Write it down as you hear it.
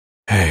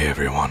Hey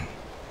everyone.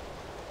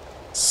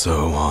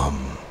 So,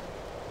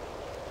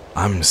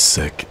 I'm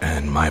sick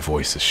and my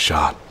voice is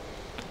shot.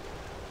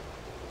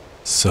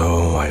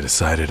 So I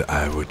decided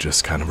I would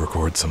just kind of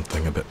record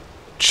something a bit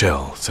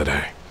chill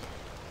today.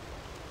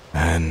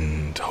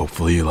 And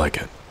hopefully you like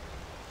it.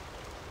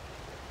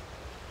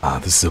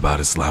 This is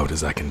about as loud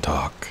as I can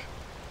talk.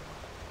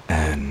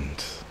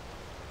 And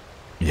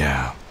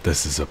yeah,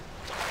 this is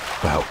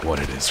about what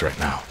it is right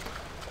now.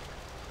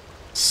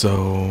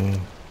 So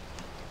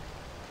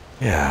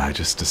yeah, I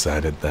just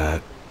decided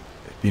that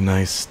it'd be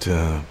nice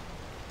to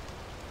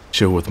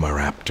chill with my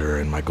raptor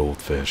and my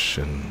goldfish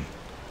and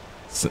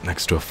sit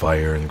next to a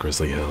fire in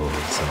Grizzly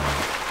Hills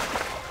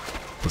and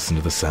listen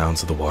to the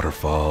sounds of the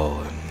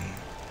waterfall and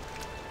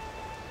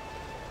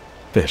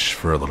fish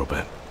for a little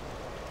bit,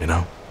 you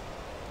know?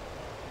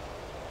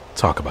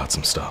 Talk about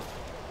some stuff.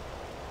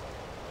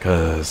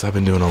 'Cause I've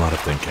been doing a lot of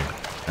thinking,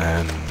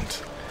 and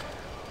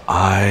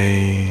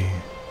I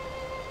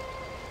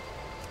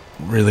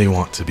really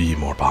want to be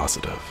more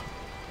positive.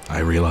 I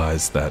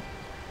realize that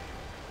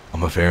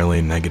I'm a fairly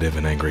negative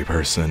and angry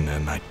person,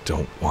 and I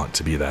don't want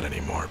to be that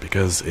anymore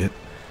because it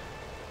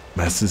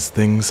messes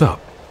things up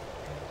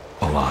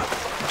a lot.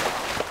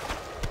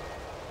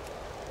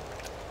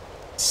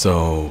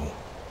 So,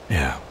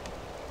 yeah,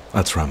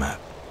 that's where I'm at.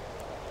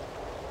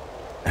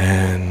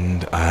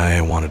 And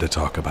I wanted to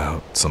talk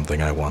about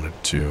something I wanted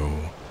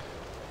to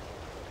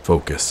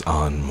focus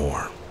on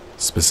more.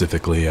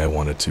 Specifically, I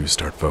wanted to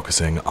start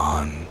focusing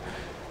on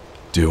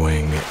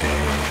doing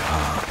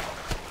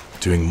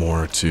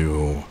more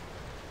to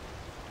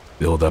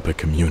build up a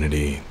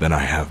community than I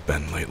have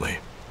been lately.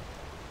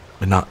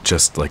 And not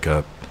just like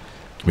a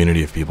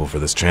community of people for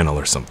this channel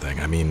or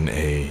something. I mean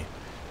a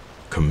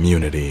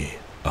community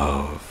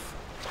of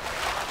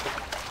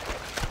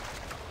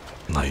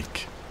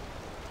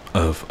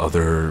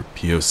other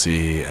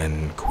POC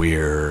and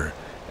queer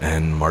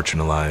and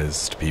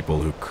marginalized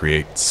people who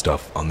create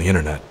stuff on the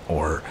internet,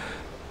 or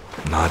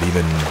not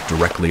even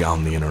directly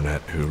on the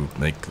internet, who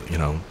make,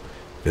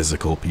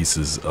 physical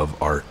pieces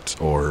of art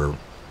or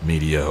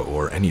media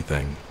or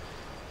anything.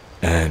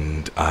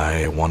 And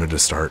I wanted to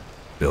start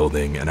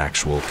building an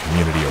actual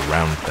community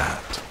around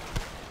that.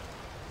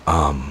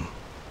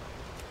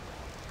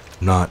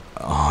 Not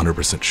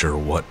 100% sure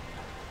what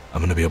I'm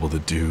going to be able to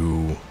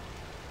do,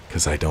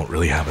 because I don't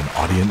really have an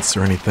audience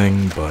or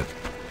anything, but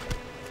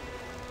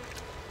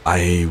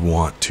I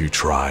want to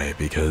try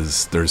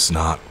because there's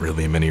not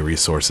really many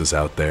resources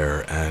out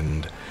there,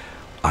 and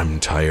I'm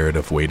tired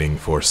of waiting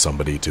for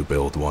somebody to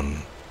build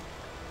one,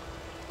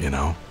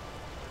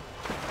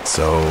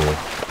 So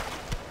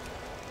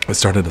I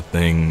started a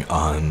thing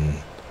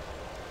on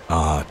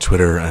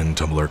Twitter and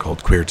Tumblr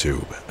called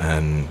QueerTube,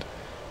 and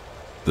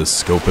the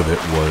scope of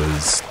it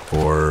was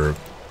for,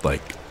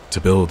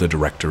 to build a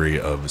directory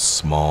of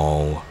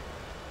small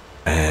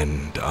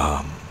and,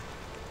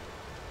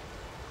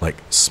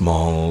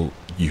 small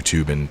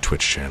YouTube and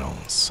Twitch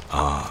channels,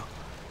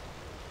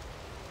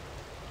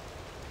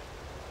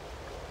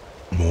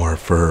 more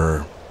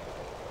for,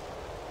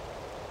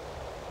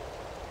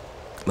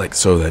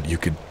 so that you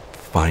could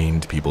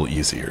find people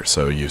easier.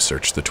 So you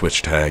search the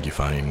Twitch tag, you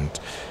find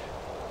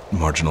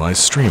marginalized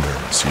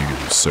streamers,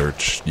 you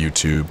search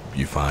YouTube,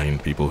 you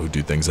find people who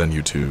do things on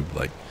YouTube,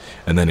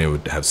 and then it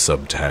would have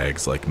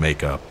subtags like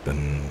makeup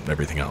and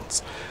everything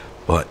else.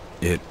 But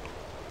it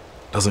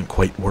doesn't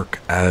quite work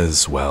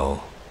as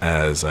well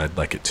as I'd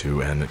like it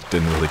to, and it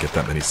didn't really get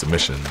that many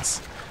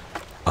submissions.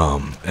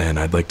 And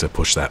I'd like to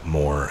push that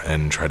more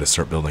and try to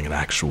start building an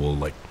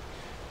actual, a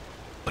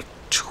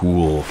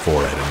tool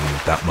for it, and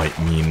that might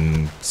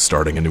mean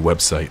starting a new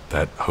website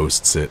that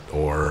hosts it,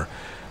 or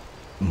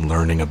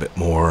learning a bit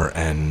more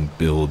and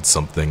build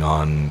something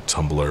on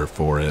Tumblr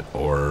for it,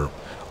 or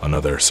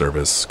another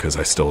service, because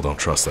I still don't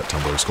trust that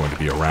Tumblr is going to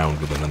be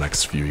around within the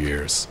next few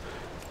years.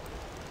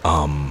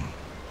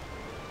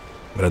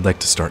 But I'd like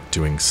to start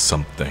doing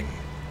something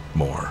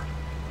more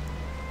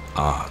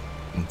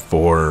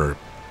for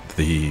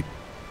the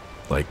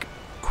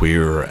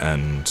queer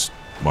and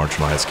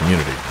marginalized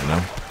community,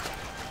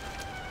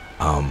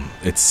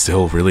 It's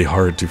still really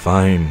hard to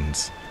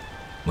find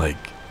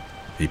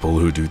people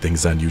who do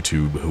things on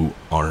YouTube who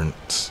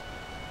aren't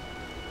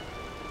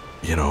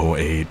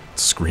a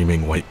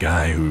screaming white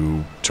guy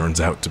who turns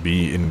out to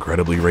be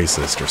incredibly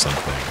racist or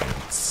something.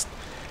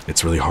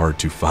 It's really hard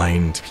to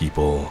find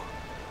people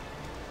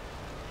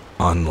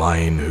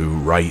online who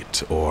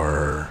write,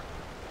 or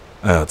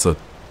it's a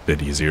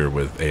bit easier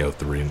with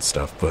AO3 and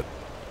stuff, but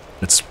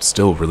it's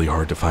still really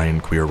hard to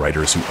find queer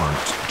writers who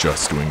aren't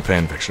just doing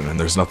fanfiction, and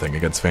there's nothing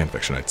against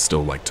fanfiction. I'd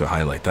still like to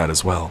highlight that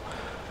as well.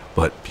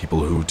 But people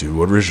who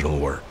do original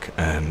work,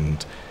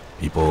 and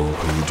people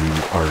who do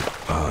art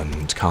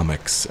and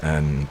comics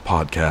and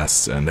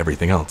podcasts and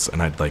everything else,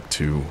 and I'd like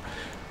to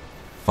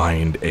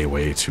find a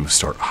way to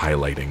start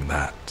highlighting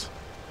that.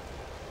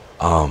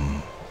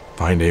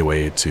 Find a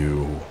way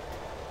to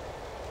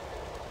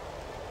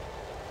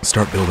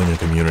start building a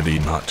community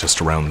not just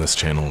around this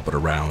channel, but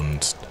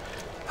around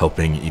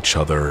helping each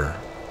other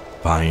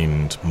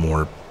find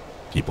more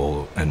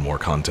people and more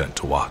content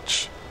to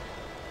watch.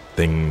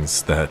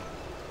 Things that,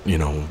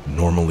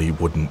 normally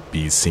wouldn't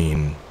be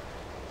seen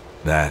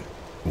that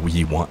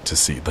we want to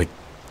see. Like,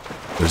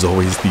 there's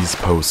always these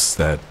posts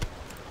that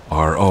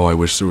are, oh, I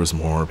wish there was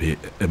more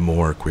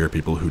queer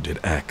people who did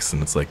X,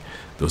 and it's like,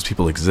 those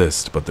people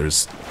exist, but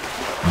there's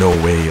no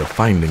way of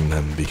finding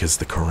them because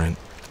the current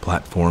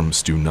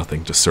platforms do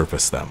nothing to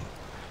surface them.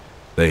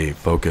 They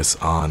focus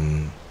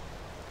on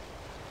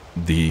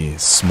the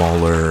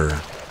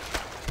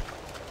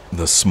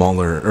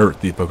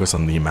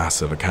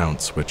massive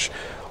accounts, which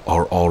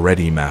are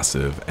already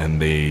massive,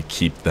 and they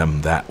keep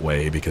them that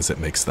way because it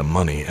makes them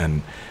money.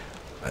 And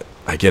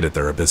I get it,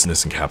 they're a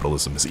business and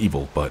capitalism is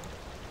evil, but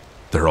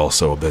they're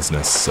also a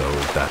business, so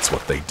that's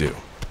what they do.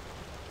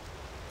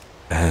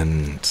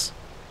 And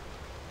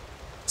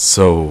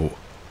so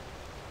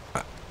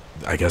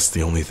I guess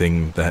the only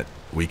thing that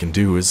we can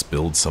do is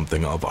build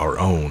something of our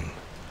own.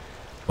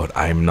 But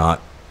I'm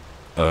not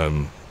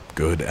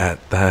good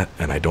at that,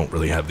 and I don't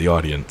really have the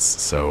audience,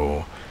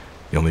 so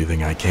the only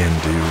thing I can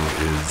do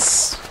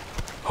is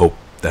hope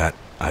that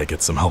I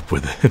get some help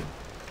with it.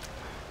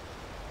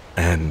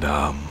 And,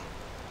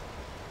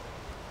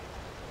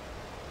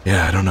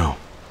 yeah, I don't know.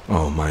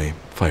 Oh, my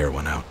fire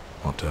went out.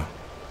 I'll have to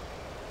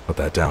put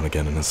that down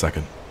again in a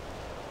second.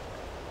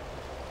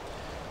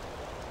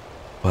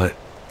 But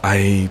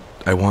I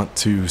want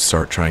to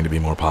start trying to be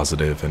more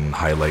positive and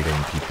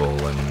highlighting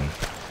people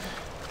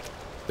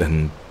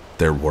and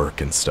their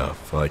work and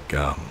stuff. Like,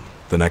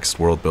 the next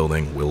world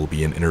building will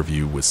be an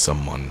interview with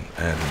someone,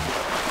 and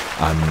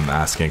I'm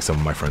asking some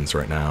of my friends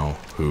right now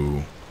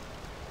who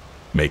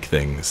make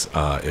things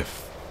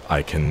if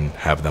I can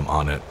have them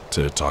on it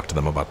to talk to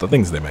them about the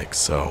things they make.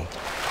 So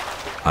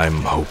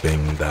I'm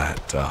hoping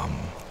that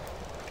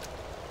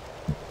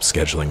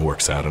scheduling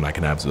works out and I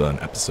can have an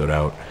episode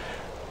out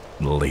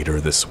later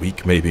this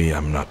week, maybe.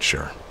 I'm not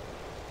sure.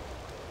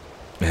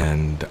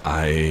 And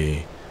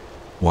I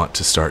want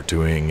to start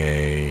doing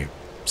a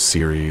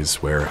series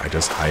where I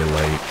just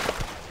highlight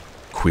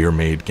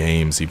queer-made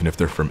games, even if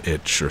they're from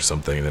itch or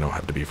something. They don't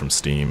have to be from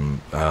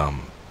Steam.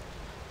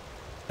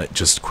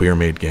 Just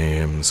queer-made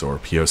games or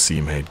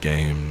POC-made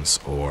games,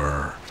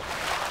 or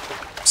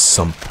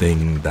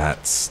something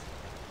that's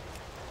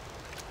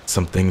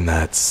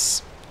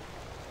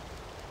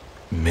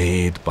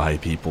made by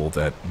people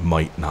that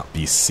might not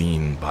be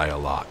seen by a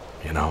lot,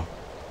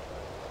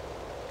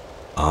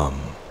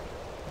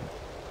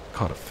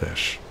 Caught a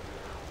fish.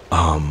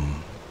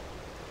 And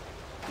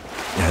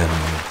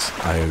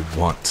I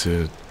want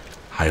to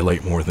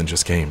highlight more than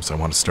just games. I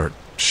want to start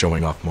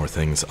showing off more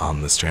things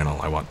on this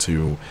channel. I want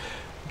to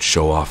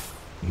show off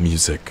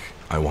music.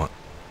 I want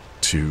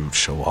to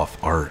show off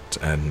art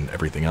and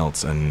everything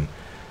else, and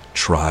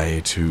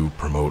try to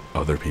promote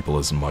other people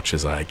as much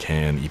as I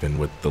can, even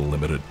with the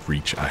limited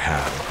reach I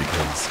have,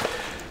 because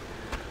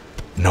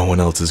no one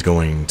else is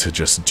going to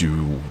just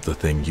do the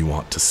thing you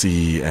want to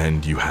see,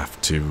 and you have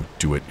to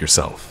do it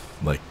yourself.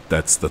 Like,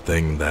 that's the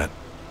thing that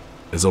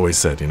is always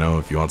said,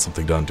 if you want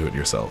something done, do it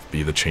yourself.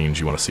 Be the change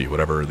you want to see,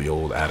 whatever the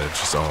old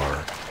adages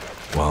are.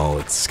 Well,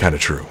 it's kind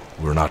of true.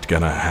 We're not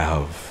gonna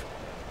have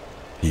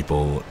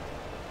people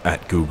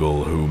at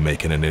Google who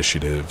make an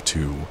initiative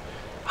to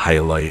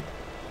highlight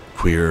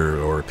queer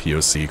or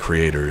POC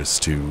creators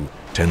to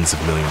tens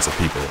of millions of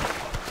people.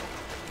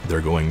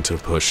 They're going to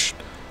push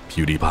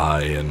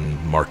PewDiePie and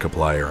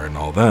Markiplier and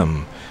all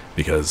them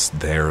because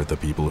they're the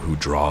people who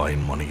draw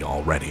in money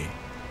already.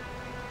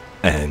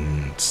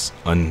 And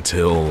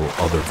until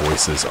other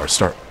voices are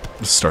start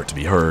to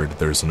be heard,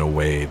 there's no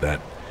way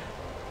that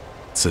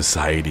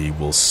society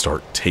will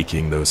start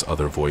taking those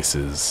other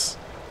voices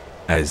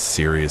as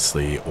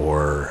seriously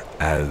or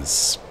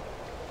as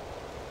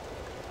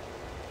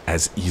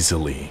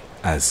easily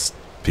as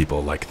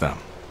people like them.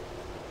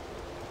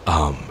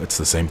 It's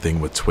the same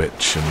thing with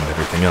Twitch and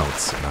everything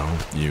else,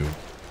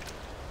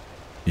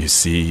 You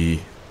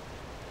see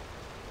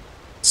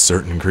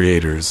certain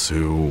creators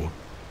who,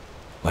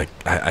 like,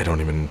 I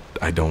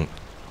don't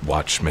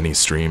watch many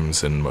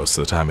streams, and most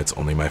of the time it's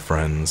only my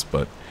friends,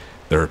 but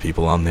there are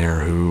people on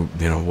there who,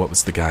 what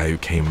was the guy who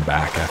came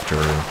back after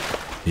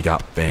he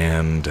got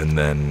banned, and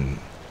then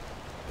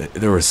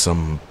there was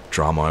some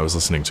drama. I was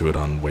listening to it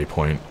on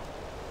Waypoint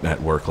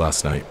at work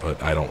last night,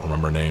 but I don't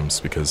remember names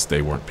because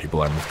they weren't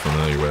people I'm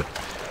familiar with.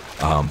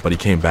 But he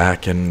came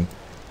back, and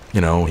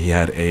he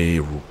had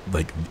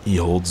he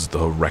holds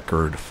the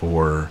record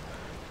for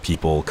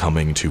people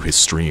coming to his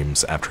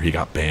streams after he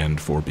got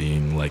banned for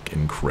being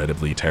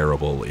incredibly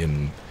terrible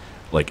in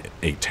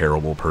a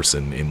terrible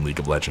person in League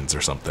of Legends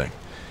or something.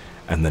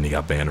 And then he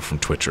got banned from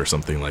Twitch or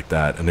something like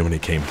that. And then when he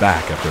came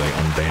back after they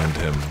unbanned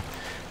him,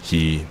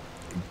 he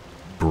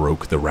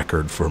broke the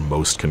record for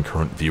most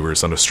concurrent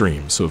viewers on a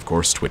stream. So of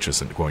course Twitch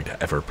isn't going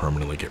to ever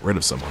permanently get rid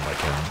of someone like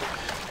him.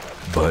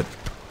 But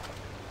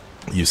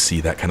you see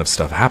that kind of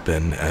stuff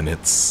happen, and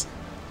it's,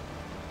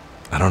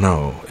 I don't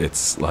know,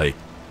 it's like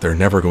they're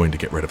never going to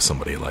get rid of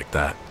somebody like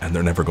that, and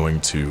they're never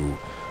going to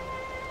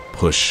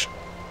push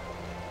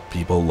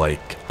people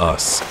like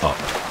us up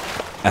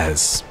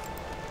as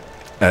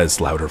as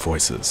louder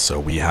voices, so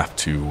we have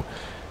to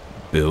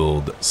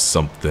build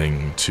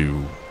something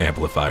to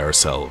amplify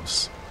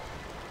ourselves.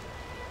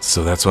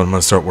 So that's what I'm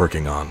going to start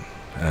working on.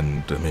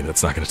 And I mean,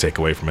 that's not going to take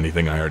away from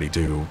anything I already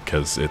do,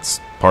 because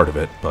it's part of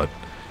it, but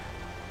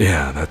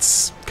yeah,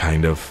 that's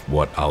kind of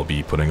what I'll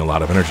be putting a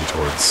lot of energy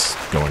towards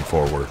going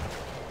forward.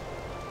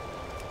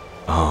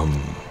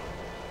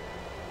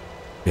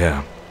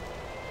 Yeah,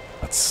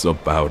 that's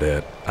about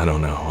it. I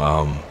don't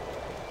know.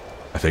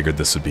 I figured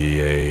this would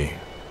be a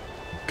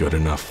good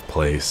enough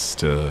place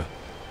to...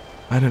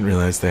 I didn't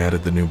realize they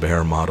added the new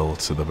bear model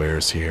to the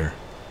bears here.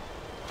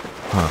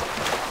 Huh.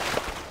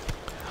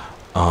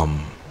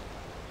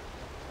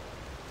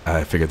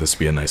 I figured this would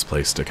be a nice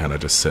place to kind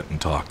of just sit and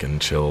talk and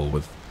chill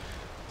with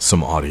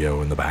some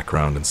audio in the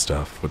background and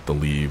stuff, with the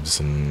leaves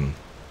and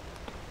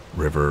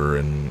river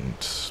and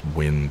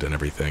wind and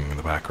everything in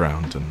the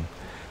background, and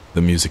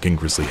the music in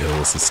Grizzly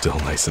Hills is still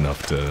nice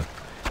enough to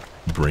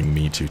bring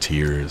me to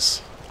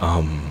tears.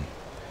 Down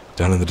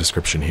in the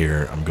description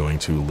here, I'm going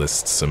to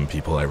list some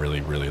people I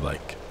really, really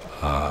like,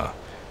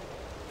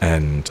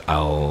 and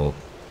I'm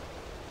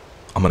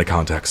gonna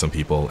contact some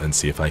people and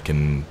see if I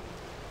can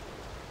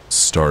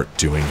start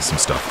doing some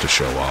stuff to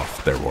show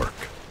off their work.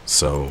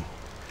 So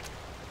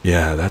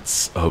yeah,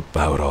 that's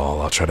about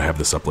all. I'll try to have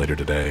this up later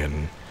today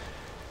and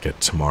get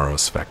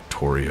tomorrow's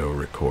Factorio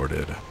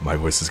recorded. My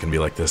voice is gonna be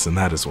like this and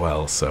that as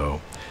well,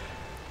 so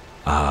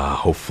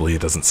hopefully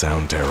it doesn't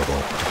sound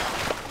terrible.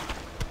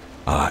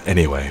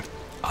 Anyway,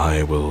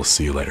 I will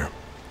see you later.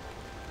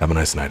 Have a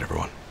nice night,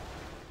 everyone.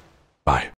 Bye.